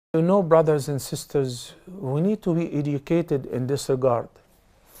You know, brothers and sisters, we need to be educated in this regard.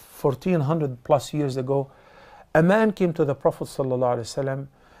 1400 plus years ago, a man came to the Prophet ﷺ,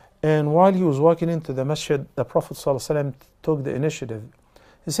 and while he was walking into the masjid, the Prophet ﷺ took the initiative.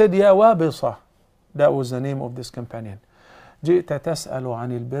 He said, Ya Wabisa, that was the name of this companion. جئت تسأل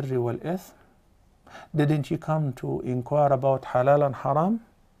عن البر والإثم. Didn't you come to inquire about halal and haram,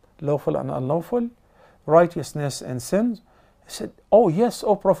 lawful and unlawful, righteousness and sins? He said, oh yes,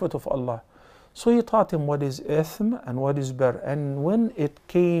 O Prophet of Allah. So he taught him what is ithm and what is bir. And when it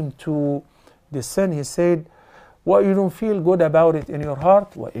came to the sin, he said, what you don't feel good about it in your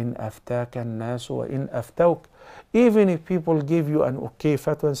heart, وَإِنْ أَفْتَاكَ النَّاسُ وَإِنْ أَفْتَوْكَ. Even if people give you an okay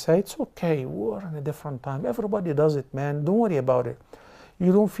fatwa and say, it's okay, we're in a different time. Everybody does it, man. Don't worry about it.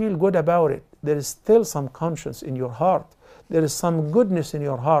 You don't feel good about it. There is still some conscience in your heart. There is some goodness in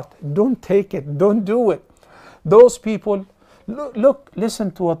your heart. Don't take it. Don't do it. Those people, look,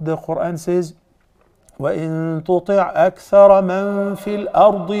 listen to what the Quran says. وَإِن تُطِعْ أَكْثَرَ مَنْ فِي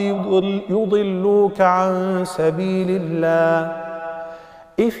الْأَرْضِ يُضِلُّوكَ عَنْ سَبِيلِ اللَّهِ.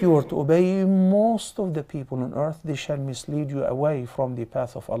 If you were to obey most of the people on earth, they shall mislead you away from the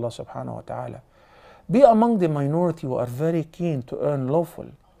path of Allah subhanahu wa ta'ala. Be among the minority who are very keen to earn lawful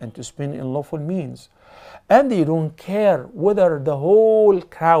and to spend in lawful means. And they don't care whether the whole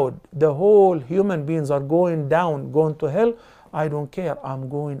crowd, the whole human beings are going down, going to hell. I don't care. I'm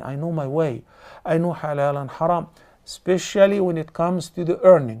going, I know my way. I know halal and haram, especially when it comes to the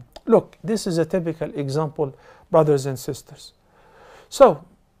earning. Look, this is a typical example, brothers and sisters. So,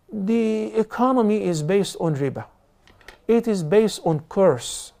 the economy is based on riba. It is based on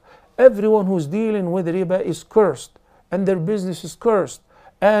curse. Everyone who's dealing with riba is cursed, and their business is cursed.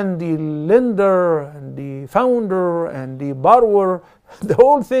 And the lender, and the founder, and the borrower, the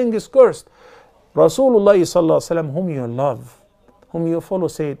whole thing is cursed. Rasulullah sallallahu alaihi wasallam, whom you love, whom you follow,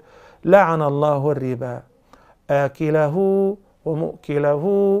 said, لعن الله الربا آكله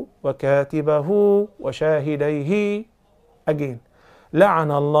ومؤكله وكاتبه وشاهديه. Again,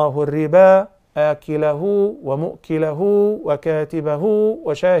 لعن الله الربا آكله ومؤكله وكاتبه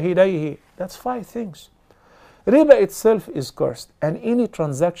وشاهديه. That's 5 things. Riba itself is cursed, and any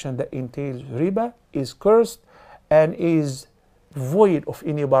transaction that entails riba is cursed and is void of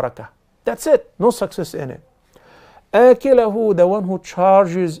any barakah. That's it, no success in it. Akilahu, the one who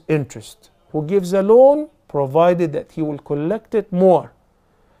charges interest, who gives a loan provided that he will collect it more,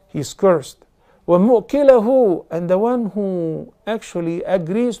 he's cursed. وَمُؤْكِلَهُ, and the one who actually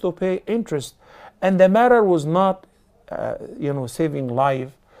agrees to pay interest, and the matter was not saving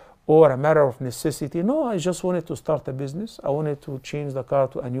life or a matter of necessity. No, I just wanted to start a business. I wanted to change the car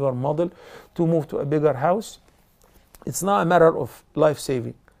to a newer model, to move to a bigger house. It's not a matter of life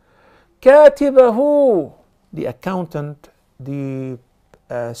saving. كاتبه, the accountant, the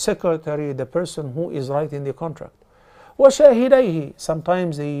secretary, the person who is writing the contract. وشاهديه,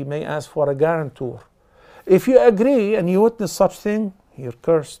 sometimes they may ask for a guarantor. If you agree and you witness such thing, you're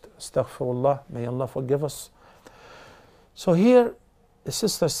cursed. Astaghfirullah, may Allah forgive us. So here the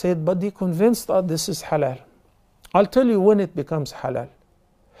sister said, but they convinced us this is halal. I'll tell you when it becomes halal.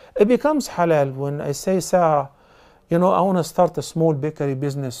 It becomes halal when I say, Sarah, I want to start a small bakery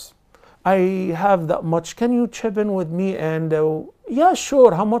business. I have that much. Can you chip in with me? And yeah,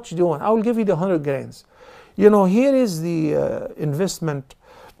 sure. How much do you want? I will give you the 100 grains. Here is the investment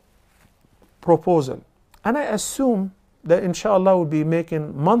proposal. And I assume that inshallah we'll be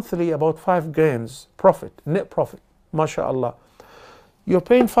making monthly about 5 grains profit, net profit. MashaAllah. You're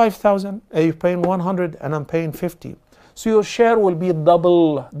paying 5,000, you're paying 100, and I'm paying 50. So your share will be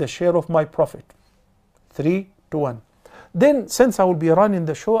double the share of my profit. 3 to 1. Then, since I will be running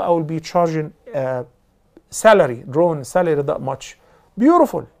the show, I will be charging salary, drawn salary that much.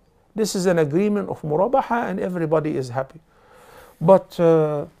 Beautiful. This is an agreement of murabaha and everybody is happy. But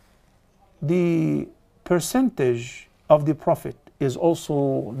the percentage of the profit is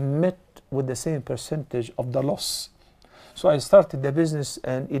also met with the same percentage of the loss. So I started the business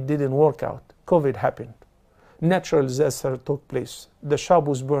and it didn't work out. COVID happened. Natural disaster took place. The shop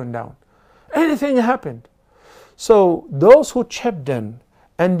was burned down. Anything happened. So those who chipped in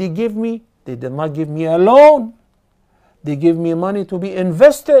and they did not give me a loan. They give me money to be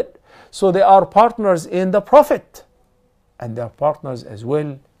invested. So they are partners in the profit. And they are partners as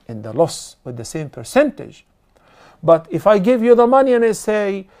well in the loss with the same percentage. But if I give you the money and I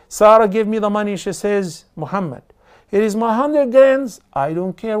say, Sarah, give me the money, she says, Muhammad, here is my 100 grains. I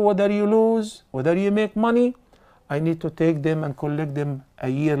don't care whether you lose, whether you make money. I need to take them and collect them a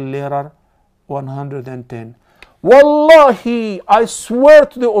year later, 110. Wallahi, I swear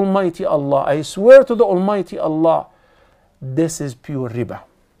to the Almighty Allah, I swear to the Almighty Allah, this is pure riba.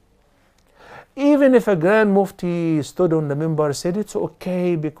 Even if a Grand Mufti stood on the minbar and said it's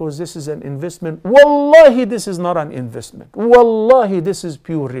okay because this is an investment, wallahi this is not an investment. Wallahi this is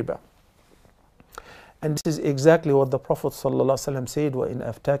pure riba. And this is exactly what the Prophet ﷺ said, وَإِنْ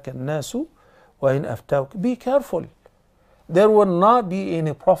أَفْتَاكَ النَّاسُ وَإِنْ أَفْتَاكَ. Be careful. There will not be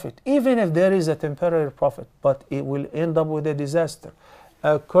any profit, even if there is a temporary profit, but it will end up with a disaster,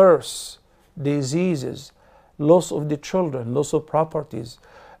 a curse, diseases, loss of the children, loss of properties,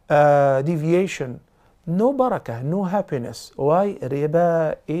 deviation, no barakah, no happiness. Why?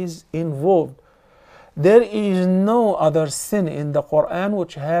 Riba is involved. There is no other sin in the Quran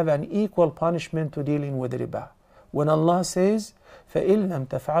which have an equal punishment to dealing with riba. When Allah says, فَإِن لَمْ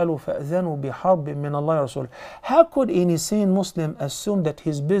تَفْعَلُوا فَأْذَنُوا بِحَرْبٍ مِّنَ اللَّهِ وَرَسُولِهِ. How could any sane Muslim assume that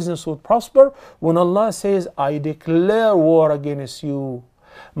his business would prosper when Allah says, I declare war against you?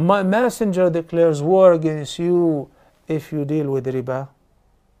 My messenger declares war against you if you deal with riba.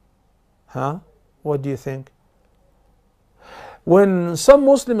 Huh? What do you think? When some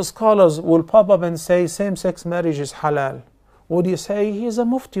Muslim scholars will pop up and say same-sex marriage is halal, would you say, he's a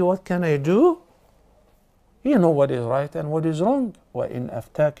mufti, what can I do? You know what is right and what is wrong. وَإِنْ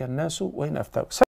أَفْتَاكَ النَّاسُ وَإِنْ أَفْتَاكَ.